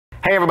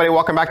Hey everybody,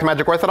 welcome back to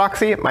Magic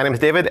Orthodoxy. My name is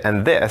David,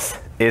 and this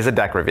is a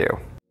deck review.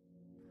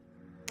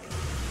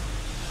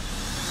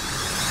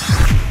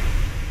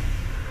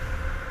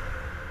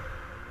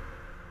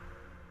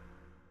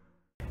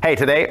 Hey,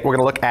 today we're going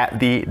to look at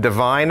the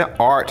Divine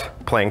Art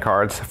playing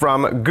cards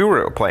from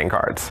Guru playing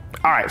cards.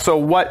 All right, so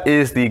what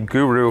is the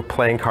Guru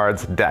playing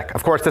cards deck?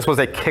 Of course, this was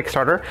a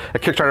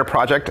Kickstarter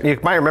project. You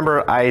might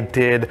remember I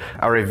did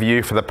a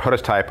review for the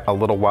prototype a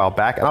little while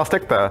back, and I'll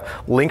stick the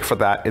link for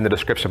that in the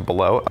description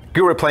below.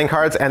 Guru playing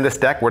cards and this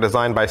deck were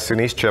designed by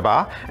Sunish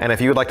Chiba, and if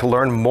you would like to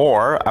learn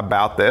more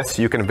about this,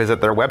 you can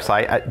visit their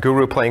website at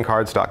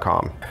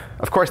guruplayingcards.com.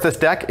 Of course, this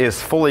deck is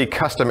fully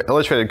custom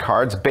illustrated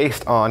cards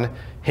based on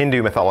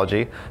Hindu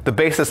mythology. The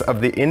basis of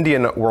the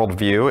Indian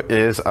worldview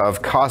is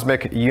of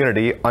cosmic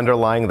unity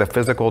underlying the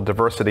physical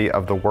diversity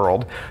of the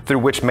world through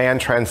which man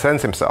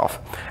transcends himself.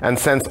 And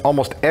since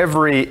almost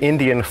every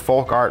Indian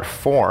folk art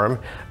form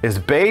is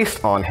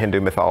based on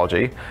Hindu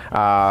mythology,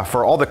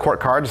 for all the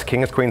court cards,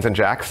 kings, queens, and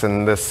jacks,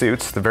 and the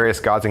suits, the various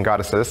gods and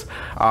goddesses,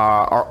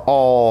 are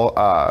all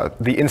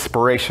the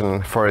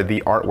inspiration for the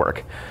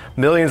artwork.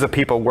 Millions of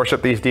people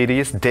worship these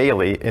deities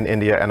daily in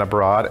India and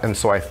abroad, and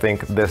so I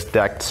think this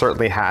deck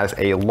certainly has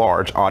a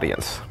large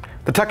audience.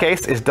 The tuck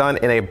case is done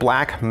in a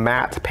black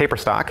matte paper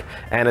stock,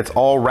 and it's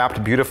all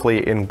wrapped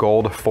beautifully in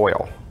gold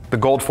foil. The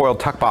gold foiled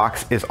tuck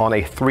box is on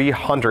a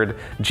 300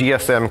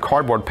 GSM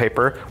cardboard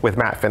paper with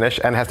matte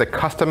finish and has a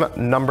custom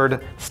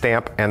numbered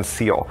stamp and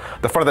seal.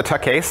 The front of the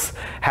tuck case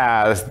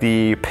has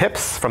the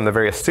pips from the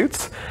various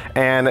suits,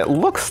 and it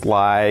looks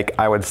like,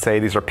 I would say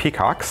these are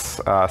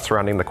peacocks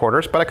surrounding the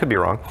quarters, but I could be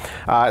wrong.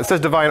 It says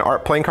Divine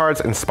Art playing cards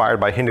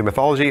inspired by Hindu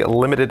mythology,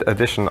 limited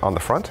edition on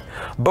the front.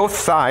 Both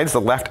sides,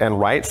 the left and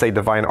right, say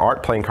Divine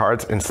Art playing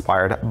cards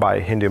inspired by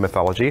Hindu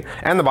mythology,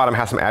 and the bottom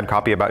has some ad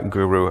copy about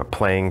Guru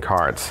playing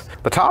cards.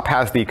 The top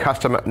has the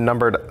custom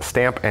numbered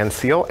stamp and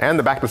seal, and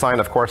the back design,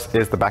 of course,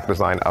 is the back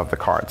design of the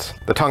cards.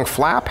 The tongue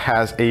flap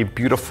has a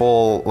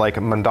beautiful, like,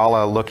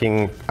 mandala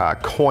looking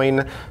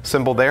coin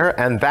symbol there,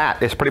 and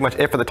that is pretty much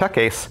it for the tuck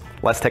case.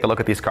 Let's take a look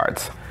at these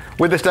cards.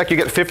 With this deck, you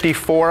get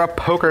 54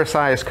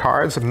 poker-sized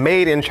cards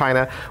made in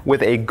China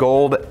with a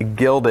gold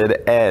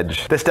gilded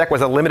edge. This deck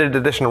was a limited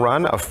edition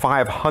run of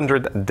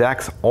 500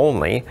 decks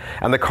only,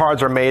 and the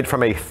cards are made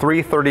from a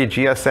 330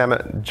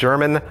 GSM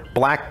German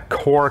black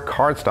core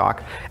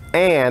cardstock,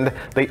 and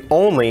they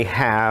only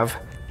have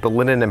the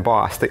linen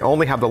embossed. They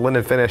only have the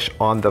linen finish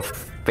on the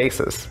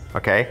faces,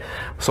 okay?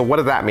 So what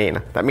does that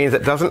mean? That means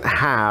it doesn't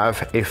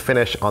have a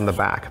finish on the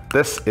back.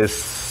 This is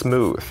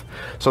smooth.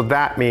 So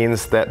that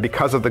means that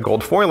because of the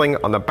gold foiling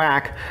on the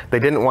back, they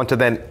didn't want to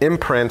then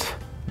imprint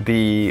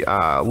the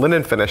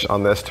linen finish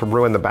on this to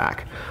ruin the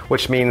back,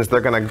 which means they're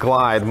going to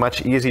glide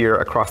much easier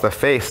across the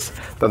face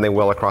than they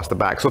will across the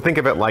back. So think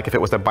of it like if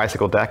it was a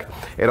bicycle deck,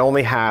 it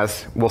only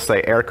has, we'll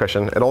say, air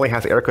cushion. It only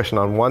has air cushion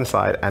on one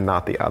side and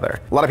not the other.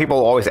 A lot of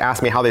people always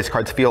ask me how these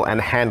cards feel and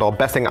handle.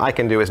 Best thing I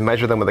can do is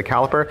measure them with a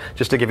caliper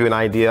just to give you an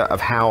idea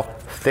of how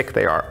thick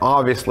they are.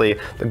 Obviously,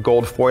 the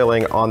gold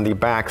foiling on the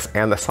backs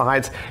and the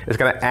sides is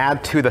going to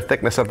add to the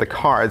thickness of the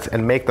cards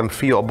and make them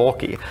feel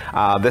bulky.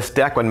 This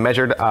deck, when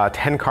measured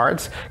 10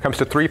 cards, comes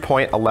to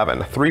 3.11.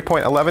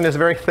 3.11 is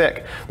very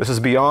thick. This is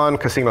beyond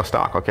casino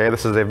stock, okay?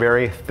 This is a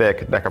very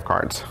thick deck of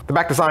cards. The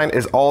back design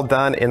is all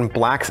done in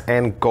blacks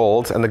and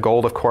golds, and the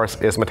gold, of course,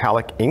 is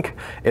metallic ink.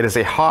 It is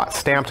a hot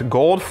stamped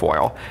gold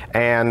foil,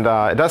 and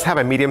it does have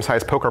a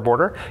medium-sized poker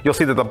border. You'll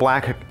see that the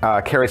black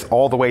carries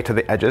all the way to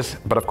the edges,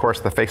 but of course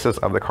the faces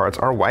of the cards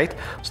are white,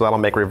 so that'll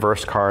make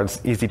reverse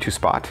cards easy to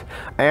spot.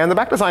 And the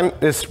back design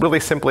is really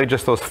simply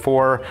just those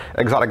 4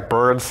 exotic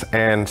birds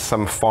and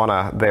some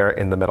fauna there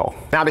in the middle.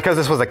 Now, because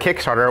this was a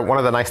Kickstarter, one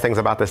of the nice things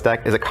about this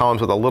deck is it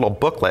comes with a little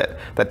booklet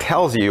that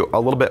tells you a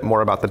little bit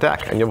more about the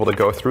deck, and you're able to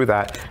go through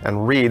that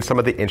and read some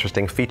of the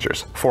interesting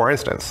features. For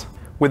instance,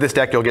 with this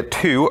deck, you'll get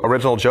 2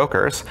 original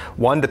jokers,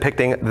 one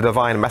depicting the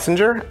Divine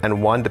Messenger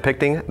and one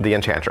depicting the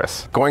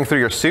Enchantress. Going through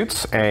your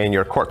suits and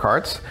your court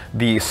cards,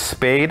 the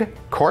spade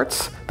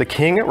courts, the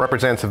king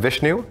represents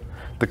Vishnu,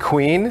 the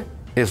queen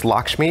is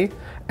Lakshmi,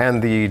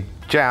 and the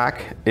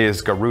jack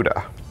is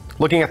Garuda.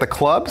 Looking at the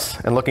clubs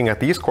and looking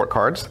at these court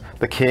cards,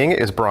 the king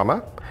is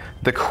Brahma,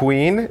 the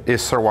queen is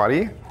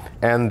Sarwati,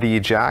 and the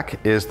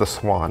jack is the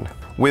swan.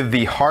 With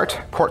the heart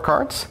court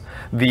cards,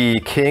 the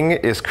king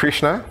is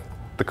Krishna,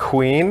 the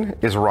queen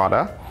is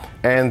Radha,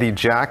 and the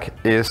jack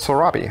is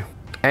Sorabi.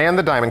 And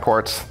the diamond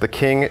courts, the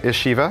king is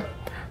Shiva,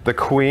 the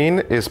queen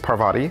is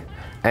Parvati,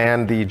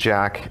 and the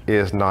jack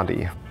is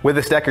Nandi. With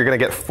this deck, you're going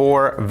to get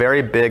 4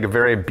 very big,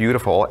 very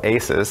beautiful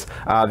aces.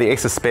 The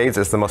ace of spades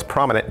is the most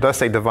prominent. It does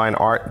say Divine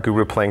Art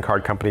Guru Playing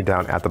Card Company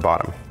down at the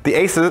bottom.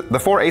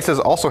 The 4 aces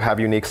also have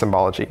unique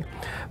symbology.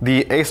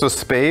 The ace of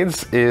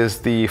spades is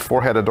the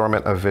forehead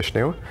adornment of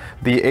Vishnu.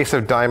 The ace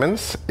of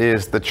diamonds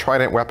is the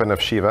trident weapon of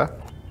Shiva.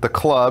 The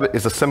club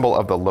is a symbol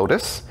of the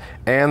lotus,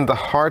 and the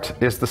heart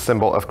is the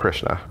symbol of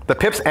Krishna. The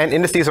pips and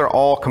indices are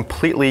all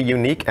completely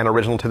unique and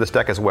original to this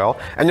deck as well.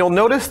 And you'll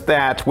notice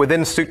that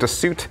within suit to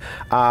suit,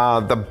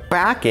 the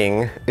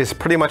backing is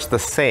pretty much the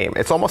same.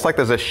 It's almost like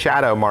there's a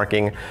shadow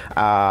marking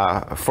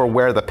for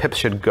where the pips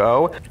should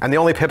go. And the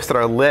only pips that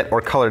are lit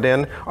or colored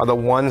in are the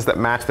ones that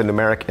match the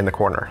numeric in the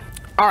corner.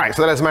 All right,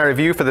 so that is my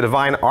review for the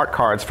Divine Art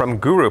cards from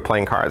Guru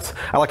Playing Cards.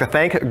 I'd like to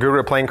thank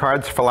Guru Playing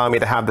Cards for allowing me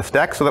to have this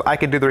deck so that I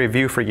could do the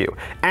review for you.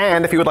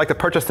 And if you would like to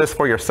purchase this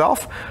for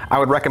yourself, I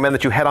would recommend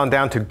that you head on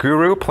down to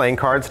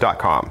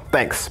guruplayingcards.com.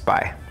 Thanks,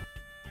 bye.